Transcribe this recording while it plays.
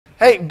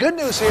Hey, good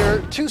news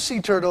here. 2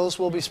 sea turtles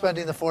will be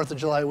spending the 4th of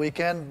July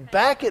weekend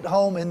back at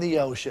home in the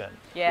ocean.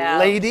 Yeah.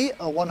 Lady,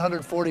 a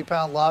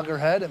 140-pound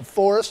loggerhead, and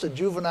Forrest, a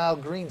juvenile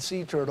green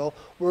sea turtle,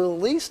 were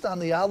released on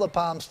the Isle of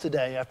Palms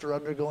today after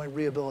undergoing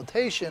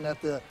rehabilitation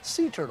at the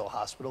Sea Turtle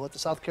Hospital at the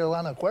South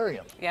Carolina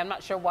Aquarium. Yeah, I'm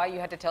not sure why you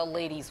had to tell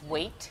Lady's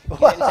weight. You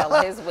didn't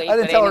tell his weight. I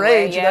didn't but tell her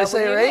anyway, age. Did I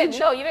say her age?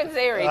 No, you didn't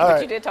say her age, All but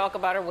right. you did talk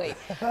about her weight.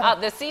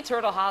 The Sea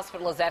Turtle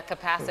Hospital is at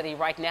capacity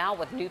right now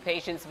with new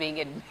patients being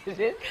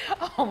admitted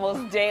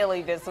almost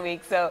daily this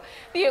week. So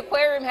the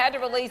aquarium had to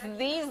release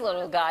these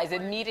little guys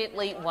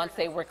immediately once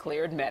they were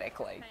cleared medically.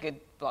 Good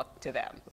luck to them.